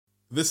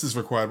This is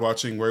Required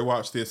Watching, where we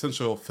watch the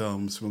essential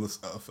films from a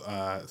list of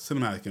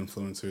cinematic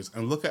influencers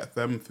and look at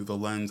them through the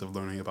lens of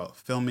learning about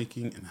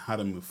filmmaking and how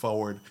to move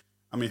forward.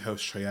 I'm your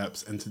host, Trey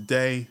Epps, and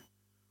today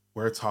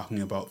we're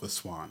talking about The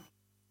Swan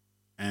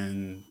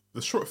and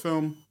the short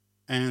film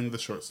and the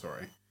short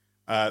story.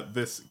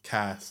 This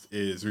cast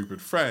is Rupert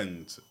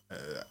Friend,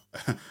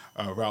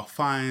 Ralph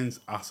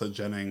Fiennes, Asa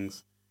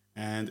Jennings,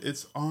 and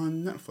it's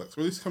on Netflix.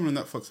 Release coming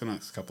to Netflix in the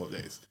next couple of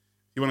days.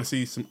 If you want to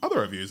see some other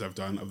reviews I've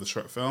done of the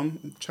short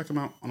film, check them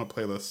out on a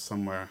playlist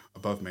somewhere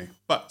above me.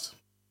 But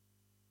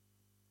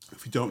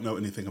if you don't know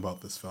anything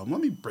about this film,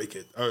 let me break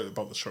it,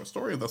 about the short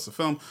story and thus the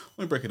film,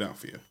 let me break it down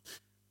for you.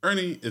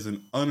 Ernie is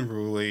an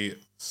unruly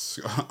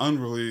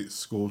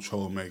school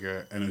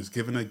troublemaker and is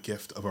given a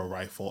gift of a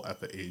rifle at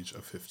the age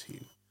of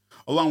 15.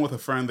 Along with a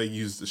friend, they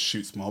use to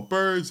shoot small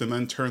birds and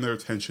then turn their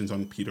attentions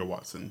on Peter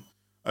Watson,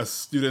 a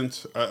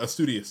studious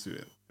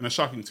student. In a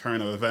shocking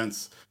turn of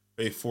events,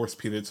 they force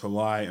Peter to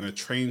lie in a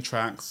train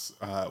tracks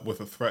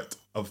with a threat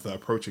of the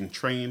approaching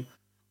train.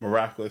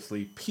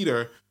 Miraculously,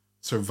 Peter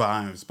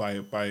survives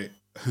by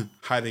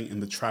hiding in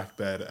the track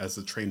bed as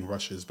the train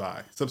rushes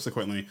by.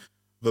 Subsequently,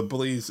 the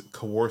bullies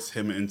coerce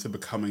him into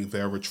becoming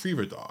their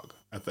retriever dog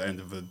at the end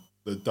of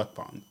the duck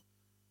pond.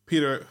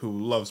 Peter, who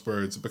loves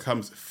birds,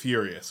 becomes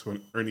furious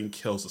when Ernie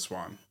kills the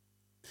swan.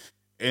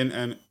 In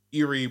an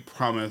eerie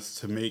promise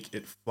to make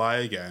it fly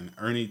again,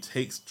 Ernie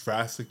takes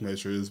drastic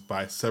measures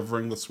by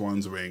severing the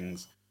swan's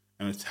wings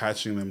and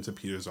attaching them to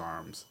Peter's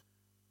arms.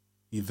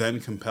 He then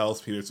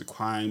compels Peter to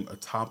climb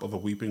atop of a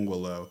weeping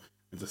willow,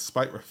 and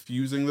despite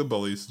refusing the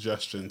bully's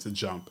suggestion to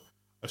jump,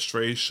 a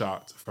stray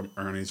shot from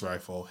Ernie's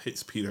rifle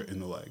hits Peter in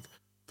the leg,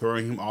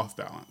 throwing him off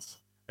balance.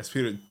 As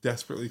Peter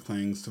desperately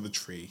clings to the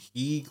tree,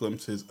 he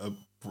glimpses a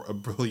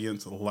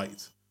brilliant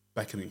light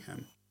beckoning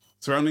him.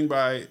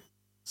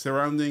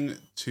 Surrounding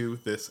to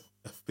this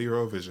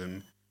ethereal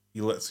vision,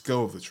 he lets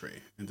go of the tree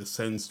and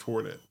descends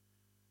toward it,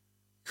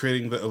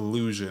 creating the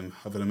illusion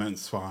of an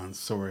immense swan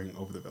soaring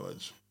over the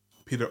village.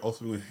 Peter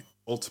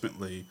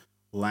ultimately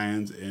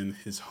lands in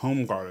his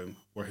home garden,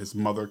 where his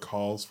mother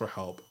calls for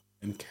help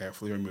and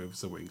carefully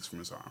removes the wings from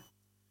his arm.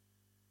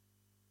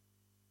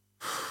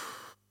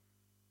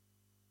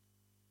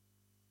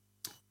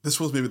 This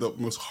was maybe the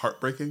most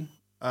heartbreaking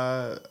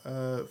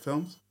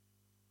films.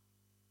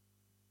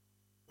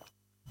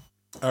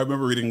 I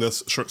remember reading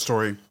this short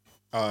story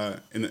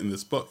in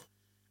this book,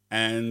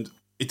 and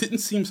it didn't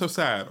seem so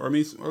sad, or at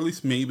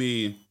least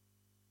maybe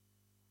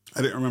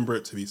I didn't remember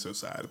it to be so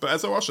sad. But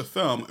as I watched the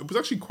film, it was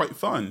actually quite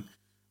fun.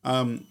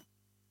 The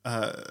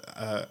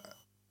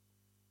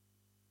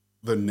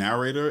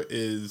narrator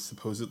is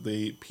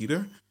supposedly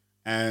Peter,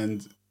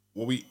 and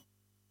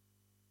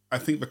I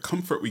think the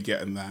comfort we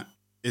get in that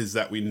is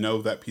that we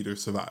know that Peter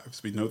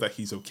survives. We know that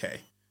he's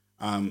okay.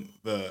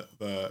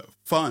 The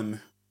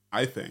fun,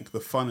 I think,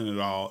 the fun in it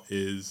all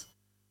is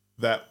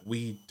that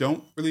we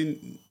don't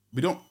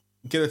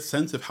get a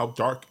sense of how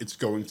dark it's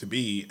going to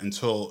be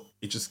until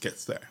it just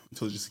gets there,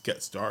 until it just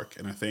gets dark.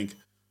 And I think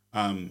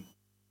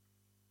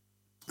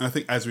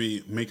as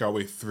we make our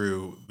way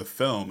through the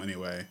film,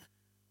 anyway,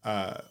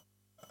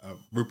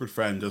 Rupert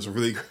Friend.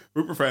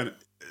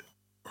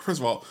 First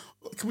of all,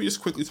 can we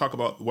just quickly talk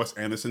about Wes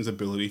Anderson's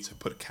ability to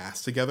put a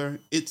cast together?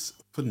 It's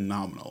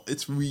phenomenal.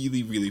 It's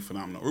really, really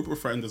phenomenal. Rupert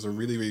Friend does a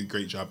really, really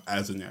great job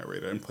as a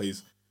narrator and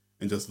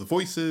does the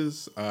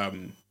voices of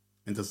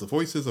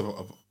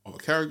all the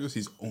characters.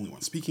 He's the only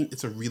one speaking.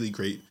 It's a really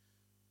great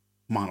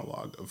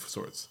monologue of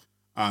sorts.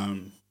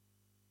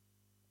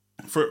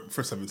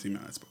 For 17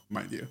 minutes,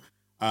 mind you.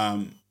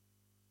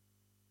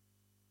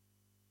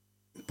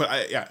 But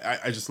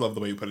I just love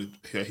the way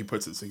he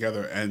puts it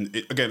together. And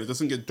it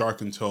doesn't get dark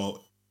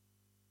until...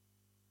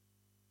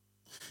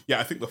 Yeah,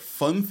 I think the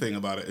fun thing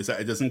about it is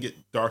that it doesn't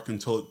get dark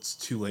until it's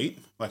too late.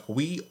 Like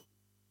I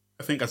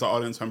think as an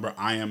audience member,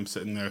 I am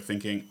sitting there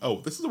thinking,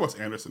 oh, this is a Wes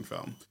Anderson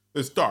film.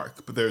 There's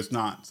dark, but there's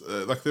not.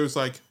 There's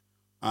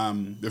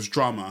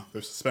drama,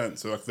 there's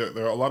suspense. So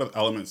there are a lot of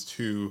elements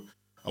to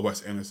a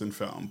Wes Anderson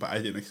film, but I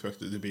didn't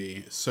expect it to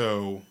be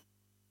so...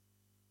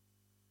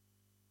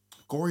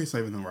 Gory is not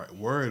even the right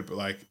word, but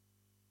like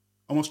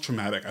almost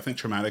traumatic. I think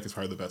traumatic is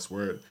probably the best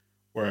word.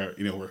 Where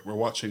we're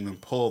watching them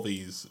pull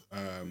these,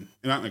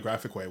 not in a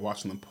graphic way,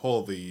 watching them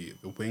pull the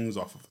wings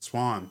off of the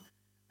swan,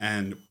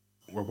 and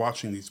we're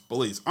watching these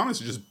bullies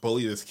honestly just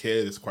bully this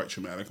kid is quite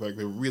traumatic. Like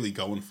they're really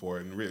going for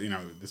it, and really,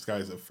 this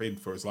guy's afraid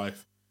for his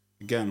life.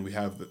 Again, we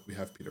have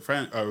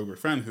Rupert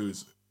Friend,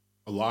 who's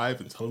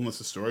alive and telling us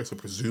the story, so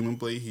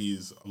presumably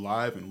he's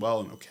alive and well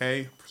and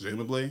okay,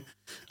 presumably.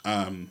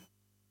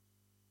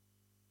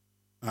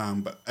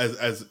 But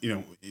as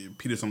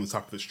Peter's on the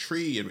top of this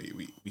tree, and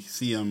we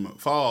see him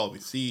fall. We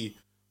see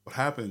what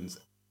happens,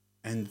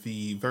 and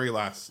the very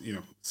last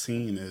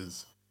scene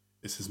is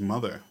his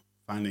mother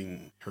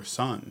finding her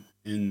son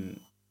in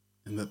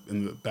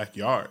the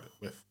backyard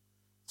with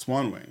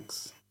swan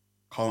wings,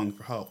 calling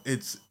for help.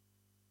 It's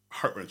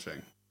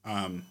heart-wrenching.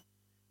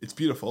 It's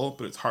beautiful,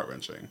 but it's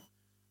heart-wrenching.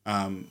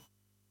 But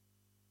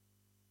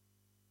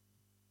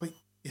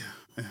yeah,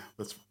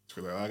 that's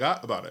really all I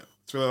got about it.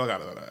 It's really well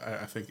got it.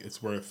 I think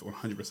it's worth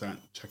 100%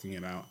 checking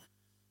it out.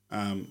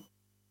 Um,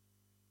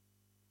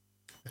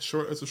 it's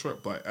a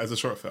short play as a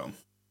short film.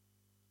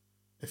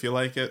 If you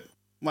like it,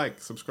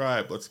 like,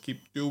 subscribe. Let's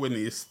keep doing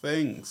these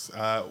things.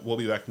 We'll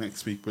be back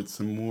next week with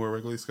some more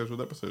regularly scheduled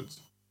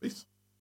episodes. Peace.